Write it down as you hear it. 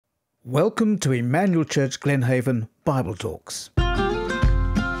Welcome to Emmanuel Church Glenhaven Bible Talks.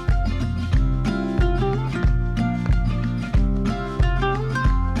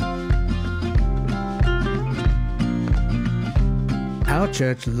 Our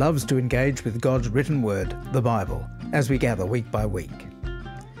church loves to engage with God's written word, the Bible, as we gather week by week.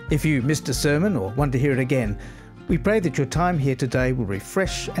 If you missed a sermon or want to hear it again, we pray that your time here today will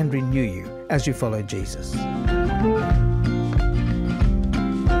refresh and renew you as you follow Jesus.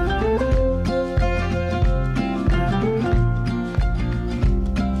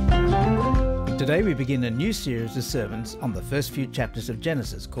 Today we begin a new series of sermons on the first few chapters of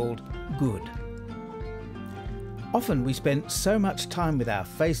Genesis called Good. Often we spend so much time with our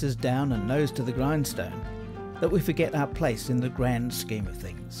faces down and nose to the grindstone that we forget our place in the grand scheme of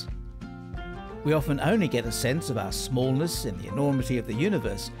things. We often only get a sense of our smallness in the enormity of the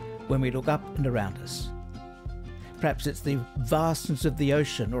universe when we look up and around us. Perhaps it's the vastness of the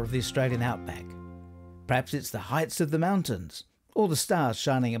ocean or of the Australian Outback. Perhaps it's the heights of the mountains or the stars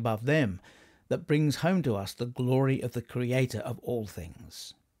shining above them that brings home to us the glory of the Creator of all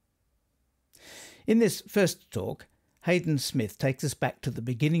things. In this first talk, Hayden Smith takes us back to the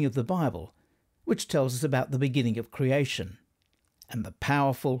beginning of the Bible, which tells us about the beginning of creation and the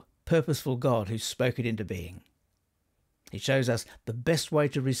powerful, purposeful God who spoke it into being. He shows us the best way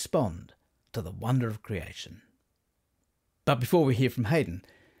to respond to the wonder of creation. But before we hear from Hayden,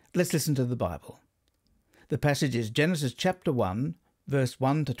 let's listen to the Bible. The passage is Genesis chapter 1, verse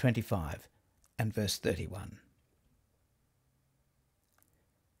 1 to 25. And verse 31.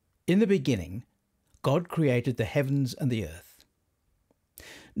 In the beginning, God created the heavens and the earth.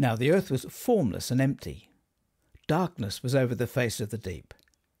 Now the earth was formless and empty. Darkness was over the face of the deep,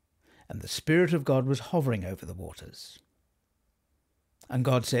 and the Spirit of God was hovering over the waters. And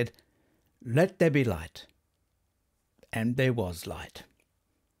God said, "Let there be light." And there was light.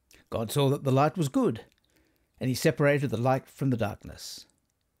 God saw that the light was good, and he separated the light from the darkness.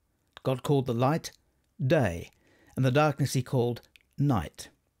 God called the light day, and the darkness he called night.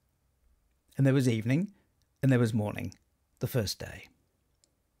 And there was evening, and there was morning, the first day.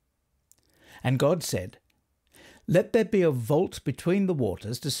 And God said, "Let there be a vault between the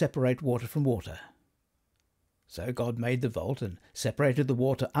waters to separate water from water." So God made the vault and separated the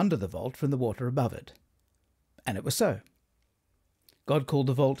water under the vault from the water above it. And it was so. God called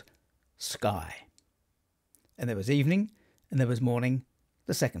the vault sky. And there was evening, and there was morning,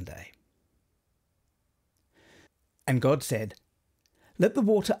 the second day. And God said, "Let the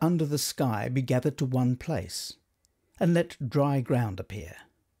water under the sky be gathered to one place, and let dry ground appear."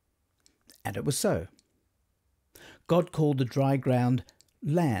 And it was so. God called the dry ground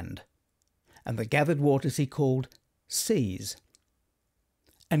land, and the gathered waters he called seas.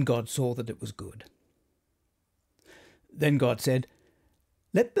 And God saw that it was good. Then God said,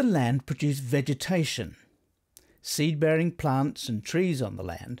 "Let the land produce vegetation, seed-bearing plants and trees on the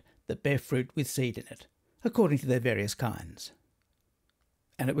land that bear fruit with seed in it, according to their various kinds."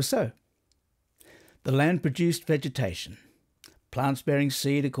 And it was so. The land produced vegetation, plants bearing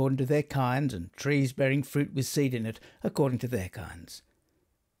seed according to their kinds, and trees bearing fruit with seed in it, according to their kinds.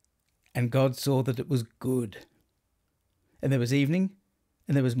 And God saw that it was good. And there was evening,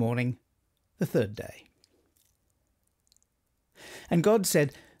 and there was morning, the third day. And God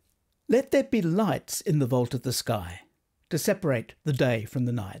said, "Let there be lights in the vault of the sky, to separate the day from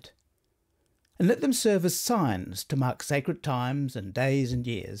the night. And let them serve as signs to mark sacred times and days and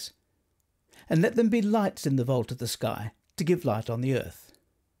years. And let them be lights in the vault of the sky, to give light on the earth."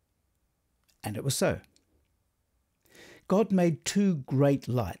 And it was so. God made two great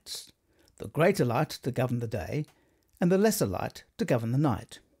lights, the greater light to govern the day, and the lesser light to govern the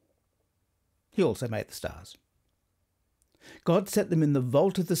night. He also made the stars. God set them in the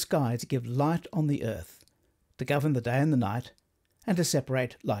vault of the sky to give light on the earth, to govern the day and the night, and to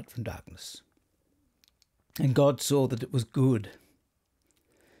separate light from darkness. And God saw that it was good.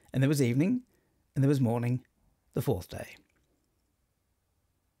 And there was evening, and there was morning, the fourth day.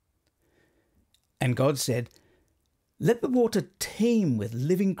 And God said, "Let the water teem with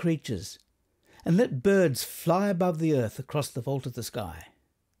living creatures, and let birds fly above the earth across the vault of the sky."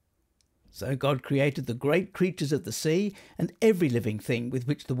 So God created the great creatures of the sea and every living thing with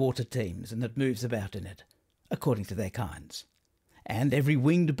which the water teems and that moves about in it, according to their kinds, and every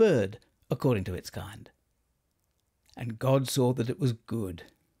winged bird according to its kind. And God saw that it was good.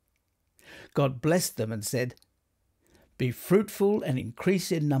 God blessed them and said, "Be fruitful and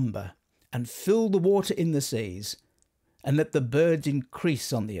increase in number, and fill the water in the seas, and let the birds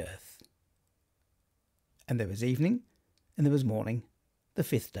increase on the earth." And there was evening, and there was morning, the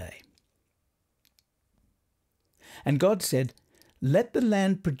fifth day. And God said, Let the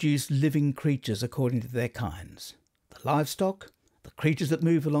land produce living creatures according to their kinds, the livestock, the creatures that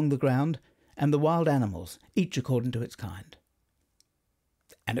move along the ground, and the wild animals, each according to its kind.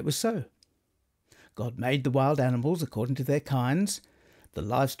 And it was so. God made the wild animals according to their kinds, the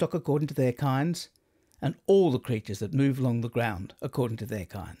livestock according to their kinds, and all the creatures that move along the ground according to their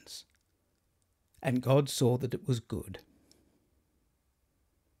kinds. And God saw that it was good.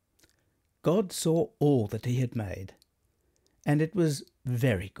 God saw all that he had made, and it was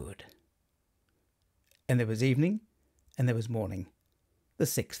very good. And there was evening, and there was morning, the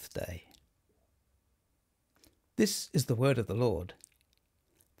sixth day. This is the word of the Lord.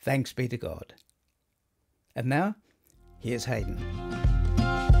 Thanks be to God. And now, here's Hayden.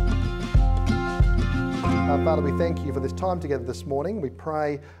 Father, we thank you for this time together this morning. We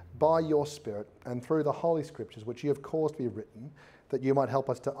pray by your Spirit and through the Holy Scriptures, which you have caused to be written, that you might help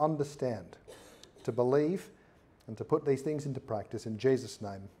us to understand, to believe, and to put these things into practice. In Jesus'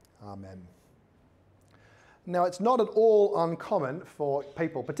 name, amen. Now, it's not at all uncommon for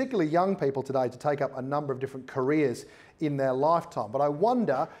people, particularly young people today, to take up a number of different careers in their lifetime. But I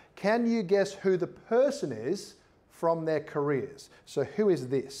wonder, can you guess who the person is from their careers? So who is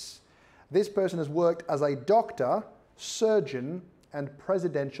this? This person has worked as a doctor, surgeon, and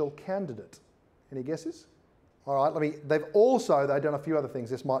presidential candidate. Any guesses? All right, they've also done a few other things.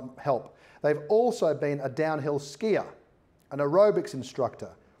 This might help. They've also been a downhill skier, an aerobics instructor,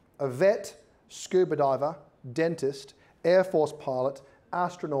 a vet, scuba diver, dentist, Air Force pilot,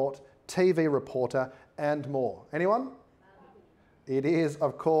 astronaut, TV reporter, and more. Anyone? It is,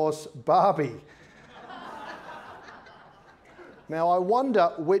 of course, Barbie. Now, I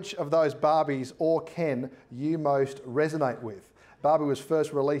wonder which of those Barbies or Ken you most resonate with. Barbie was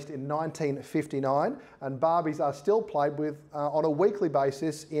first released in 1959, and Barbies are still played with on a weekly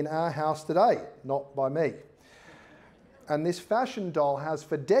basis in our house today, not by me. And this fashion doll has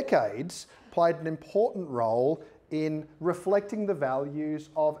for decades played an important role in reflecting the values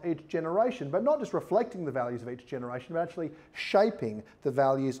of each generation, but not just reflecting the values of each generation, but actually shaping the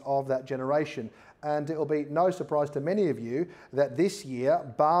values of that generation. And it will be no surprise to many of you that this year,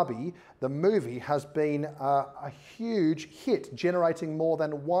 Barbie, the movie, has been a huge hit, generating more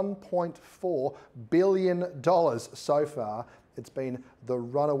than $1.4 billion so far. It's been the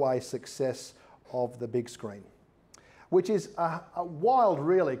runaway success of the big screen, which is a wild,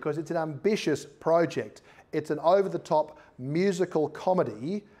 really, because it's an ambitious project. It's an over-the-top musical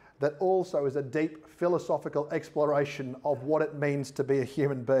comedy that also is a deep philosophical exploration of what it means to be a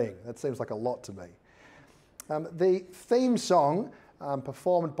human being. That seems like a lot to me. The theme song,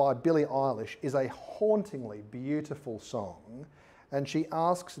 performed by Billie Eilish, is a hauntingly beautiful song, and she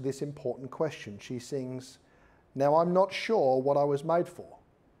asks this important question. She sings, "Now I'm not sure what I was made for.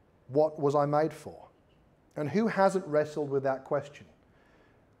 What was I made for?" And who hasn't wrestled with that question?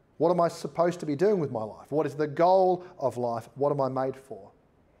 What am I supposed to be doing with my life? What is the goal of life? What am I made for?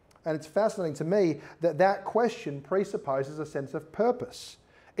 And it's fascinating to me that that question presupposes a sense of purpose.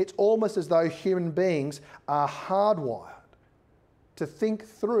 It's almost as though human beings are hardwired to think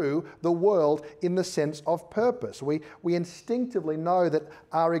through the world in the sense of purpose. We instinctively know that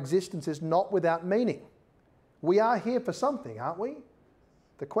our existence is not without meaning. We are here for something, aren't we?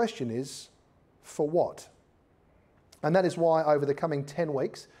 The question is, for what? And that is why over the coming 10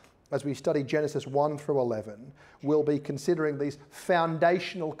 weeks, as we study Genesis 1 through 11, we'll be considering these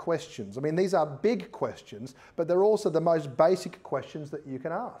foundational questions. I mean, these are big questions, but they're also the most basic questions that you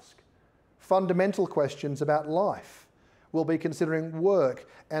can ask. Fundamental questions about life. We'll be considering work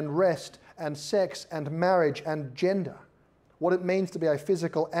and rest and sex and marriage and gender, what it means to be a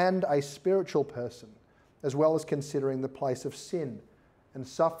physical and a spiritual person, as well as considering the place of sin and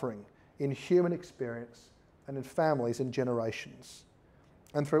suffering in human experience and in families and generations.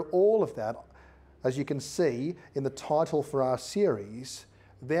 And through all of that, as you can see in the title for our series,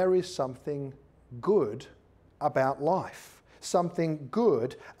 there is something good about life, something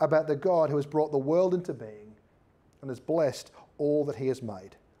good about the God who has brought the world into being and has blessed all that he has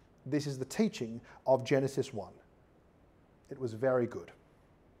made. This is the teaching of Genesis 1. It was very good.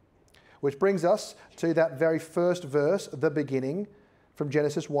 Which brings us to that very first verse, the beginning, from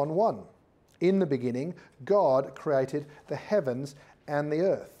Genesis 1:1. In the beginning, God created the heavens and the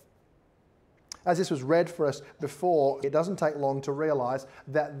earth. As this was read for us before, it doesn't take long to realise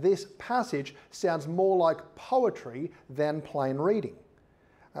that this passage sounds more like poetry than plain reading.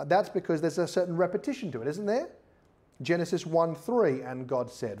 That's because there's a certain repetition to it, isn't there? Genesis 1:3, and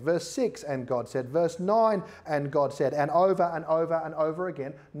God said. Verse 6, and God said. Verse 9, and God said. And over and over and over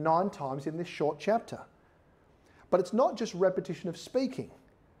again, 9 times in this short chapter. But it's not just repetition of speaking.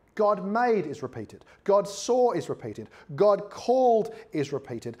 God made is repeated. God saw is repeated. God called is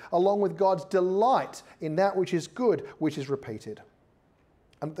repeated, along with God's delight in that which is good, which is repeated.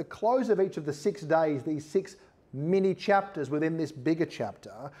 And at the close of each of the 6 days, these 6 mini chapters within this bigger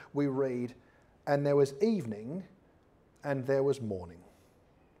chapter, we read, "And there was evening, and there was morning."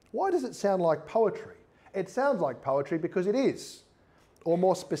 Why does it sound like poetry? It sounds like poetry because it is. Or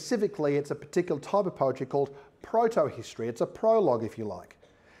more specifically, it's a particular type of poetry called proto-history. It's a prologue, if you like.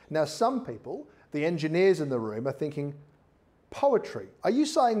 Now, some people, the engineers in the room, are thinking, poetry? Are you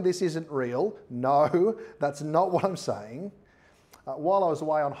saying this isn't real? No, that's not what I'm saying. While I was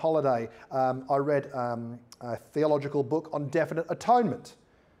away on holiday, I read a theological book on definite atonement.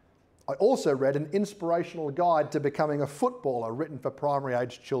 I also read an inspirational guide to becoming a footballer written for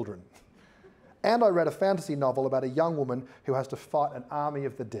primary-aged children. And I read a fantasy novel about a young woman who has to fight an army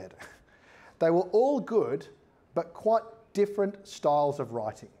of the dead. They were all good, but quite different styles of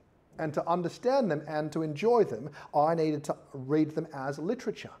writing. And to understand them and to enjoy them, I needed to read them as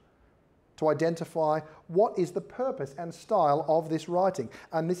literature, to identify what is the purpose and style of this writing.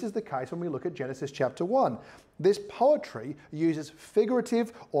 And this is the case when we look at Genesis chapter 1. This poetry uses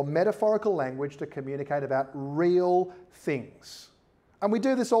figurative or metaphorical language to communicate about real things. And we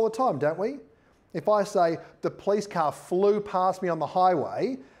do this all the time, don't we? If I say, the police car flew past me on the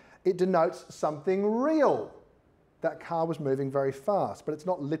highway, it denotes something real. That car was moving very fast, but it's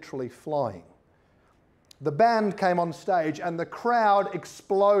not literally flying. The band came on stage and the crowd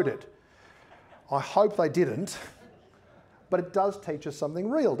exploded. I hope they didn't, but it does teach us something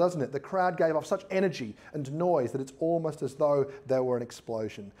real, doesn't it? The crowd gave off such energy and noise that it's almost as though there were an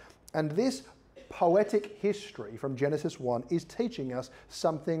explosion. And this poetic history from Genesis 1 is teaching us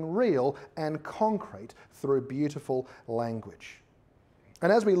something real and concrete through beautiful language.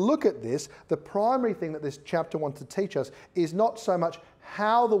 And as we look at this, the primary thing that this chapter wants to teach us is not so much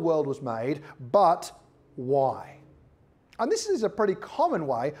how the world was made, but why. And this is a pretty common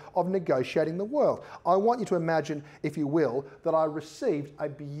way of negotiating the world. I want you to imagine, if you will, that I received a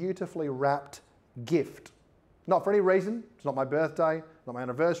beautifully wrapped gift. Not for any reason. It's not my birthday, not my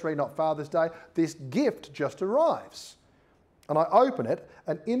anniversary, not Father's Day. This gift just arrives. And I open it,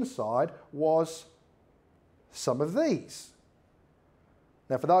 and inside was some of these.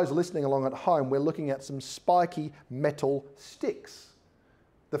 Now, for those listening along at home, we're looking at some spiky metal sticks.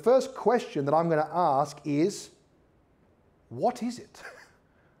 The first question that I'm going to ask is, what is it?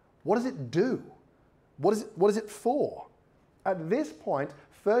 What does it do? What is it for? At this point,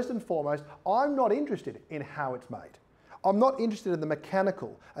 first and foremost, I'm not interested in how it's made. I'm not interested in the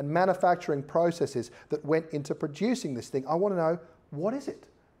mechanical and manufacturing processes that went into producing this thing. I want to know, what is it?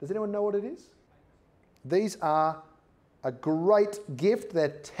 Does anyone know what it is? These are a great gift. They're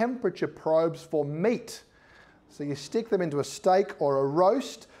temperature probes for meat. So you stick them into a steak or a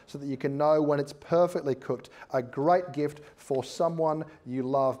roast so that you can know when it's perfectly cooked. A great gift for someone you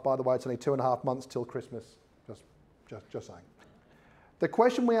love. By the way, it's only 2.5 months till Christmas. Just saying. The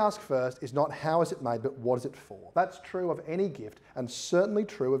question we ask first is not how is it made, but what is it for? That's true of any gift, and certainly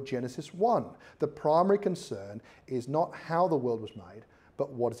true of Genesis 1. The primary concern is not how the world was made,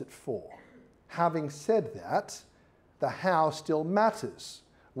 but what is it for? Having said that, the how still matters.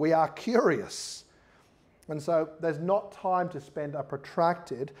 We are curious. And so there's not time to spend a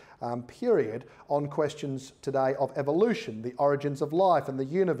protracted period on questions today of evolution, the origins of life and the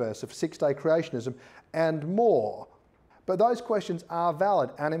universe, of six-day creationism, and more. But those questions are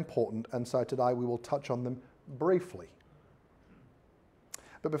valid and important, and so today we will touch on them briefly.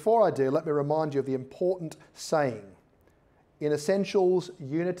 But before I do, let me remind you of the important saying: in essentials,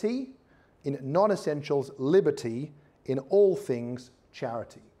 unity; in non-essentials, liberty; in all things,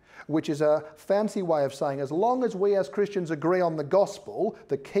 charity. Which is a fancy way of saying, as long as we as Christians agree on the gospel,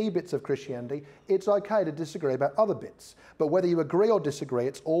 the key bits of Christianity, it's okay to disagree about other bits. But whether you agree or disagree,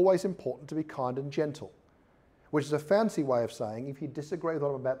 it's always important to be kind and gentle. Which is a fancy way of saying, if you disagree with what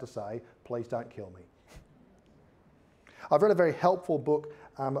I'm about to say, please don't kill me. I've read a very helpful book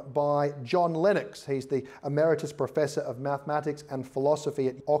by John Lennox. He's the Emeritus Professor of Mathematics and Philosophy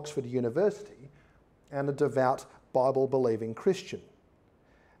at Oxford University and a devout Bible-believing Christian.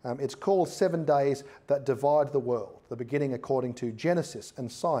 It's called 7 Days That Divide the World, the beginning according to Genesis and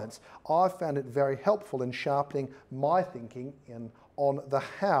science. I've found it very helpful in sharpening my thinking on the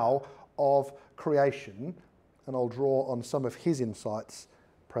how of creation, and I'll draw on some of his insights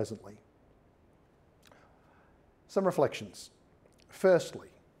presently. Some reflections. Firstly,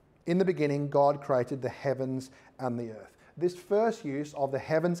 in the beginning, God created the heavens and the earth. This first use of the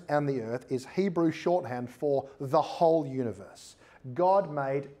heavens and the earth is Hebrew shorthand for the whole universe. God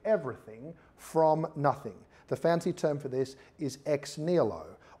made everything from nothing. The fancy term for this is ex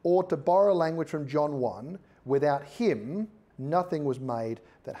nihilo, Or to borrow language from John 1, without him, nothing was made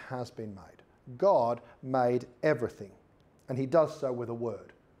that has been made. God made everything, and he does so with a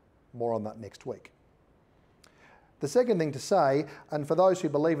word. More on that next week. The second thing to say, and for those who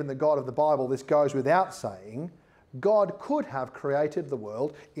believe in the God of the Bible, this goes without saying, God could have created the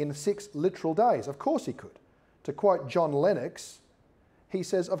world in 6 literal days. Of course he could. To quote John Lennox, he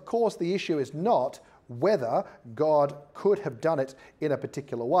says, of course the issue is not whether God could have done it in a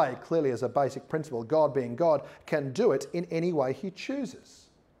particular way. Clearly, as a basic principle, God being God can do it in any way he chooses.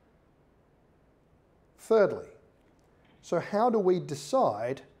 Thirdly, so how do we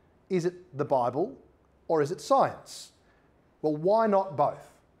decide, is it the Bible or is it science? Well, why not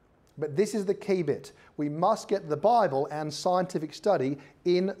both? But this is the key bit. We must get the Bible and scientific study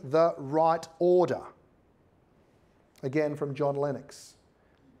in the right order. Again, from John Lennox.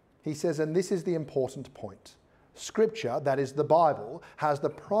 He says, and this is the important point, Scripture, that is the Bible, has the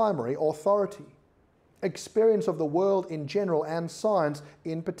primary authority. Experience of the world in general and science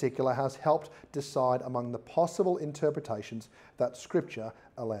in particular has helped decide among the possible interpretations that Scripture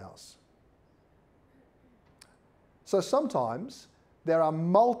allows. So sometimes there are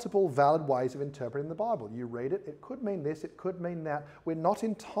multiple valid ways of interpreting the Bible. You read it, it could mean this, it could mean that. We're not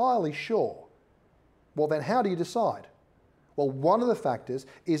entirely sure. Well, then how do you decide? Well, one of the factors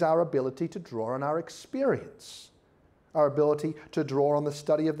is our ability to draw on our experience, our ability to draw on the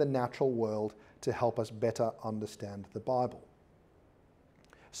study of the natural world to help us better understand the Bible.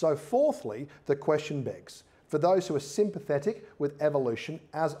 So fourthly, the question begs, for those who are sympathetic with evolution,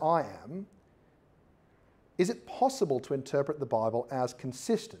 as I am, is it possible to interpret the Bible as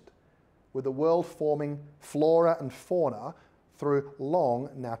consistent with the world forming flora and fauna through long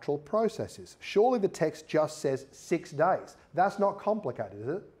natural processes? Surely the text just says 6 days. That's not complicated, is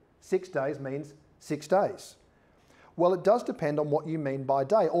it? 6 days means 6 days. Well, it does depend on what you mean by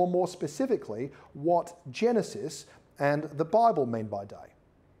day, or more specifically, what Genesis and the Bible mean by day.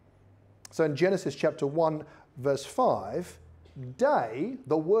 So in Genesis chapter 1, verse 5, day,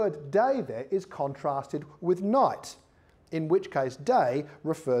 the word day there is contrasted with night, in which case day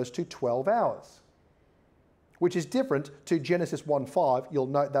refers to 12 hours, which is different to Genesis 1:5, you'll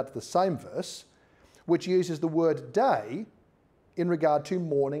note that's the same verse, which uses the word day in regard to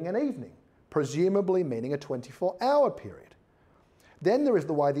morning and evening, presumably meaning a 24-hour period. Then there is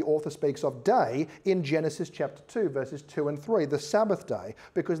the way the author speaks of day in Genesis chapter 2, verses 2 and 3, the Sabbath day,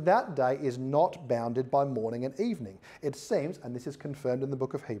 because that day is not bounded by morning and evening. It seems, and this is confirmed in the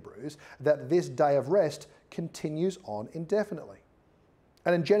book of Hebrews, that this day of rest continues on indefinitely.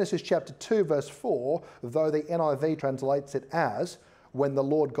 And in Genesis chapter 2, verse 4, though the NIV translates it as, when the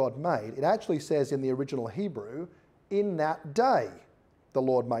Lord God made, it actually says in the original Hebrew, in that day the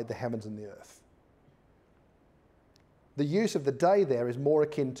Lord made the heavens and the earth. The use of the day there is more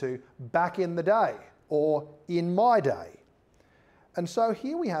akin to back in the day or in my day. And so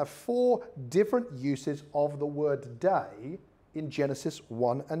here we have 4 different uses of the word day in Genesis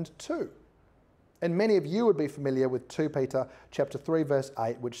 1 and 2. And many of you would be familiar with 2 Peter chapter 3, verse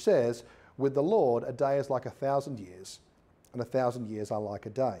 8, which says, with the Lord a day is like 1,000 years, and 1,000 years are like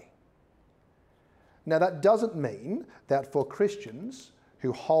a day. Now that doesn't mean that for Christians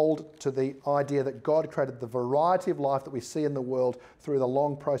who hold to the idea that God created the variety of life that we see in the world through the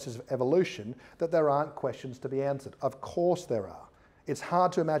long process of evolution, that there aren't questions to be answered. Of course there are. It's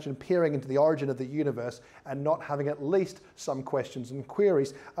hard to imagine peering into the origin of the universe and not having at least some questions and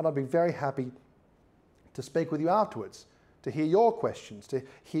queries, and I'd be very happy to speak with you afterwards, to hear your questions, to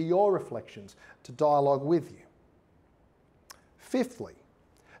hear your reflections, to dialogue with you. Fifthly,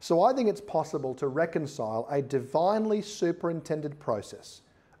 so I think it's possible to reconcile a divinely superintended process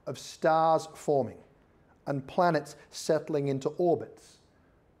of stars forming and planets settling into orbits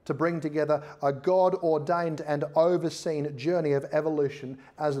to bring together a God-ordained and overseen journey of evolution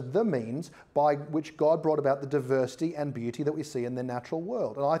as the means by which God brought about the diversity and beauty that we see in the natural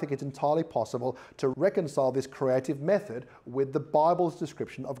world. And I think it's entirely possible to reconcile this creative method with the Bible's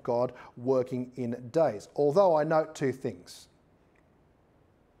description of God working in days. Although I note 2 things.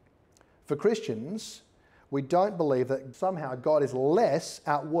 For Christians, we don't believe that somehow God is less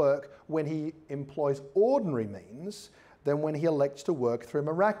at work when he employs ordinary means than when he elects to work through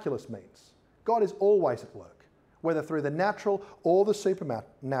miraculous means. God is always at work. Whether through the natural or the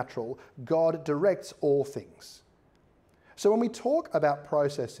supernatural, God directs all things. So when we talk about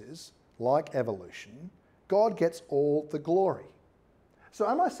processes like evolution, God gets all the glory. So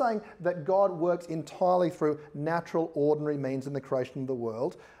am I saying that God works entirely through natural, ordinary means in the creation of the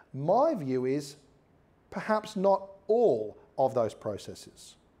world? My view is perhaps not all of those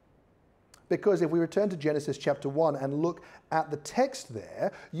processes. Because if we return to Genesis chapter 1 and look at the text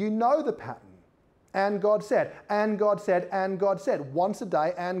there, you know the pattern. And God said, and God said, and God said, once a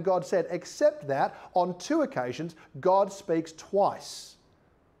day, and God said, except that on 2 occasions, God speaks twice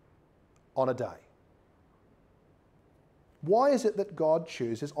on a day. Why is it that God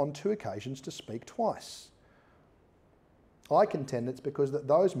chooses on 2 occasions to speak twice? I contend it's because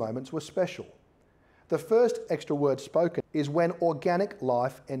those moments were special. The first extra word spoken is when organic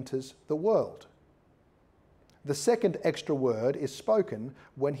life enters the world. The second extra word is spoken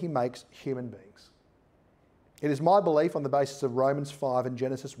when he makes human beings. It is my belief on the basis of Romans 5 and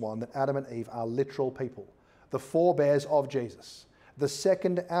Genesis 1 that Adam and Eve are literal people, the forebears of Jesus. The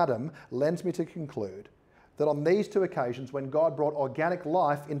second Adam lends me to conclude that on these 2 occasions when God brought organic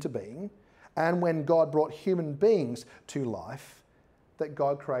life into being and when God brought human beings to life, that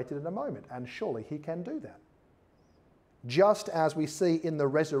God created in a moment, and surely he can do that. Just as we see in the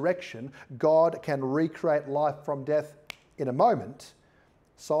resurrection, God can recreate life from death in a moment,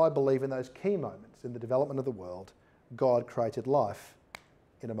 so I believe in those key moments in the development of the world, God created life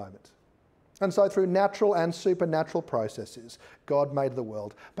in a moment. And so through natural and supernatural processes, God made the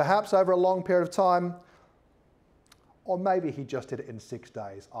world. Perhaps over a long period of time, or maybe he just did it in 6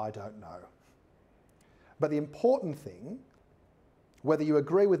 days, I don't know. But the important thing, whether you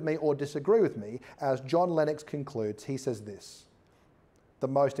agree with me or disagree with me, as John Lennox concludes, he says this: the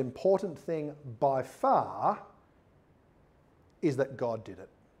most important thing by far is that God did it.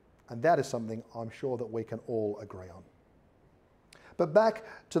 And that is something I'm sure that we can all agree on. But back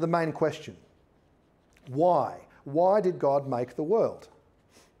to the main question. Why? Why did God make the world?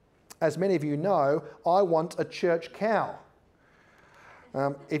 As many of you know, I want a church cow.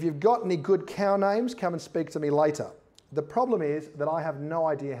 If you've got any good cow names, come and speak to me later. The problem is that I have no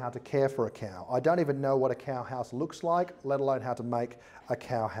idea how to care for a cow. I don't even know what a cow house looks like, let alone how to make a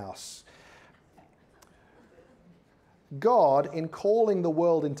cow house. God, in calling the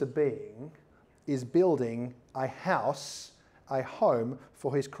world into being, is building a house, a home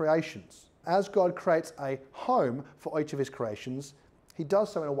for his creations. As God creates a home for each of his creations, he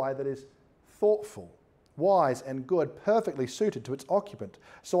does so in a way that is thoughtful, wise and good, perfectly suited to its occupant.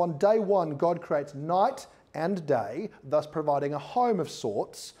 So on day 1, God creates night and day, thus providing a home of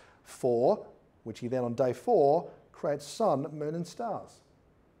sorts for, which he then on day 4 creates sun, moon and stars.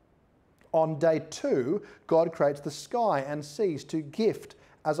 On day 2, God creates the sky and seas to gift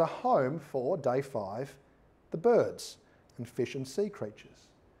as a home for day 5, the birds and fish and sea creatures.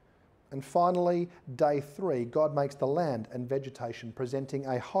 And finally, day 3, God makes the land and vegetation, presenting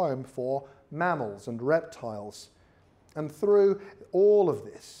a home for mammals and reptiles. And through all of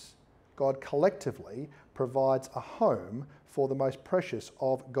this, God collectively provides a home for the most precious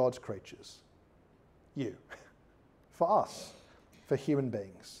of God's creatures. You. For us. For human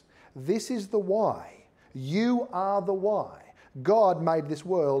beings. This is the why. You are the why. God made this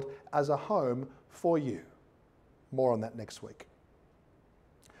world as a home for you. More on that next week.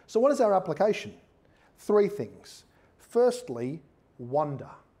 So what is our application? 3 things. Firstly, wonder.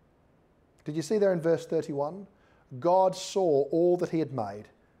 Did you see there in verse 31? God saw all that he had made,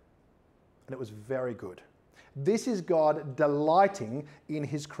 and it was very good. This is God delighting in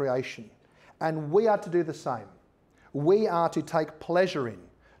his creation, and we are to do the same. We are to take pleasure in,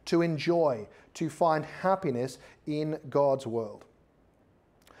 to enjoy, to find happiness in God's world.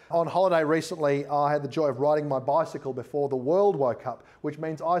 On holiday recently, I had the joy of riding my bicycle before the world woke up, which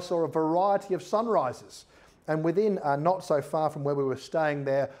means I saw a variety of sunrises. And within, not so far from where we were staying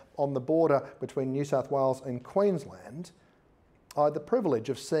there on the border between New South Wales and Queensland, I had the privilege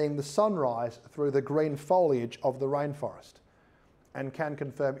of seeing the sunrise through the green foliage of the rainforest, and can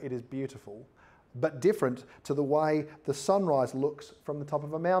confirm it is beautiful, but different to the way the sunrise looks from the top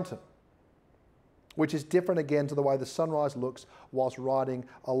of a mountain, which is different again to the way the sunrise looks whilst riding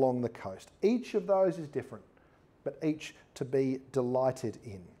along the coast. Each of those is different, but each to be delighted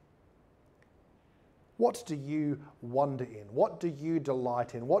in. What do you wonder in? What do you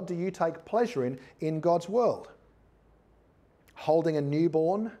delight in? What do you take pleasure in God's world? Holding a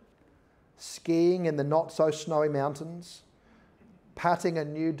newborn, skiing in the not-so-snowy mountains, patting a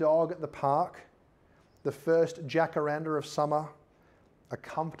new dog at the park, the first jacaranda of summer, a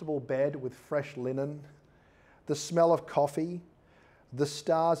comfortable bed with fresh linen, the smell of coffee, the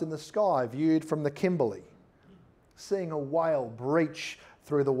stars in the sky viewed from the Kimberley, seeing a whale breach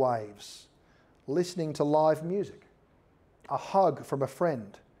through the waves, listening to live music, a hug from a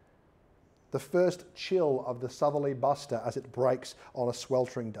friend, the first chill of the southerly buster as it breaks on a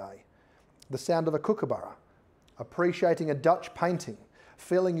sweltering day, the sound of a kookaburra, appreciating a Dutch painting,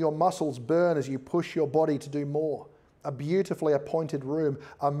 feeling your muscles burn as you push your body to do more, a beautifully appointed room,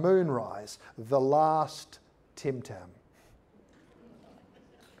 a moonrise, the last Tim Tam.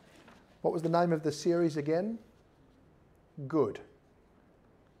 What was the name of the series again? Good.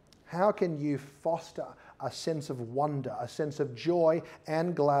 How can you foster a sense of wonder, a sense of joy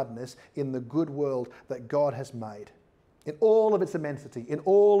and gladness in the good world that God has made, in all of its immensity, in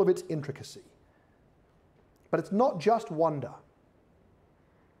all of its intricacy? But it's not just wonder.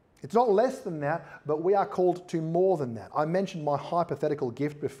 It's not less than that, but we are called to more than that. I mentioned my hypothetical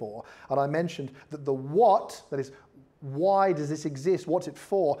gift before, and I mentioned that the what, that is, why does this exist, what's it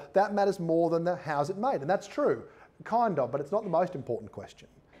for, that matters more than the how's it made. And that's true, kind of, but it's not the most important question.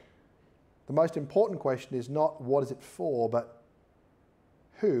 The most important question is not what is it for, but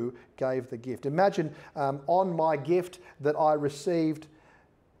who gave the gift. Imagine on my gift that I received,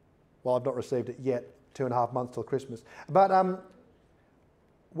 well, I've not received it yet, 2.5 months till Christmas, but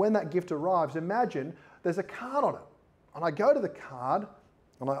when that gift arrives, imagine there's a card on it. And I go to the card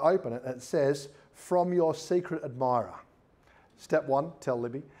and I open it and it says, "From your secret admirer." Step 1, tell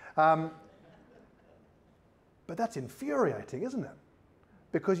Libby. But that's infuriating, isn't it?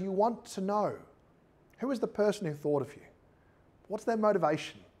 Because you want to know, who is the person who thought of you? What's their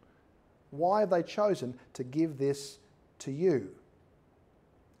motivation? Why have they chosen to give this to you?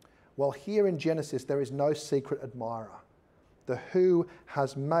 Well, here in Genesis, there is no secret admirer. The who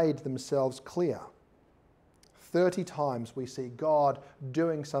has made themselves clear. 30 times we see God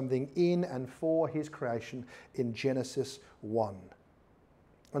doing something in and for his creation in Genesis 1.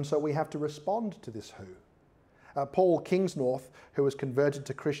 And so we have to respond to this who. Paul Kingsnorth, who was converted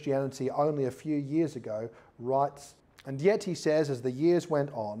to Christianity only a few years ago, writes, "And yet," he says, "as the years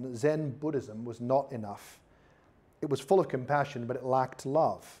went on, Zen Buddhism was not enough. It was full of compassion, but it lacked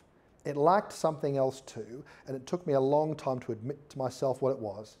love. It lacked something else too, and it took me a long time to admit to myself what it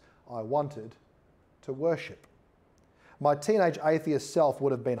was. I wanted to worship. My teenage atheist self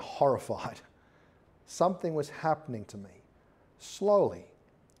would have been horrified. Something was happening to me, slowly,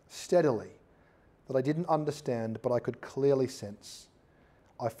 steadily, that I didn't understand, but I could clearly sense.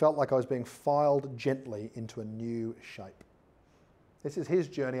 I felt like I was being filed gently into a new shape." This is his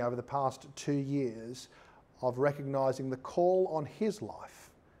journey over the past 2 years of recognising the call on his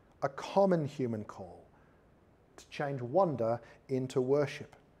life, a common human call, to change wonder into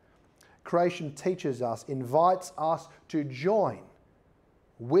worship. Creation teaches us, invites us to join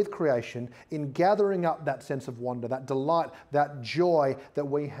with creation in gathering up that sense of wonder, that delight, that joy that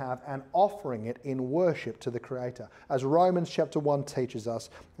we have, and offering it in worship to the Creator. As Romans chapter 1 teaches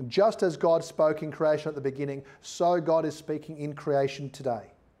us, just as God spoke in creation at the beginning, so God is speaking in creation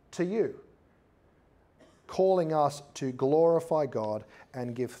today, to you, calling us to glorify God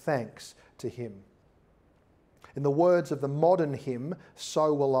and give thanks to him. In the words of the modern hymn,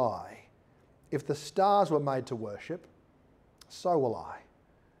 "So will I." If the stars were made to worship, so will I.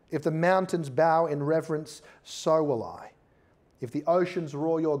 If the mountains bow in reverence, so will I. If the oceans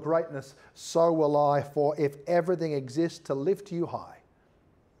roar your greatness, so will I. For if everything exists to lift you high,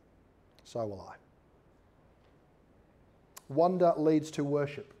 so will I. Wonder leads to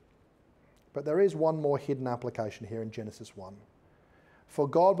worship. But there is one more hidden application here in Genesis 1. For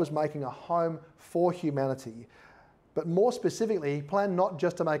God was making a home for humanity, but more specifically, he planned not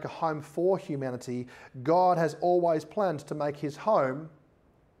just to make a home for humanity, God has always planned to make his home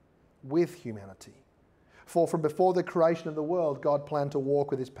with humanity. For from before the creation of the world, God planned to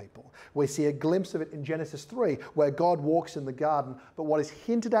walk with his people. We see a glimpse of it in Genesis 3, where God walks in the garden, but what is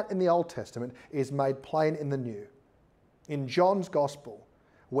hinted at in the Old Testament is made plain in the New. In John's Gospel,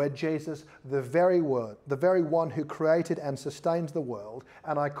 where Jesus, the very one who created and sustains the world,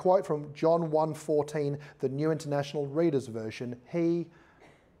 and I quote from John 1:14, the New International Reader's Version, he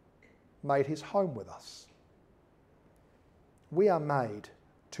made his home with us. We are made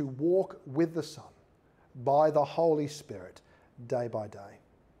to walk with the Son by the Holy Spirit day by day.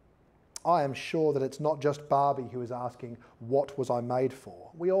 I am sure that it's not just Barbie who is asking, what was I made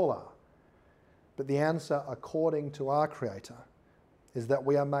for? We all are. But the answer, according to our Creator, is that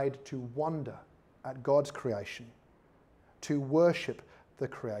we are made to wonder at God's creation, to worship the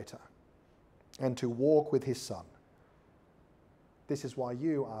Creator, and to walk with his Son. This is why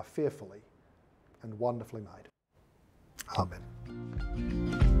you are fearfully and wonderfully made. Amen.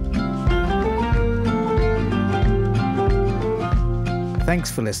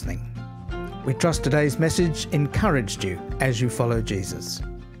 Thanks for listening. We trust today's message encouraged you as you follow Jesus.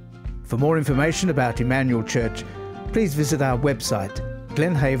 For more information about Emmanuel Church, please visit our website,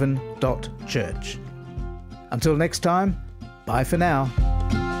 glenhaven.church. Until next time, bye for now.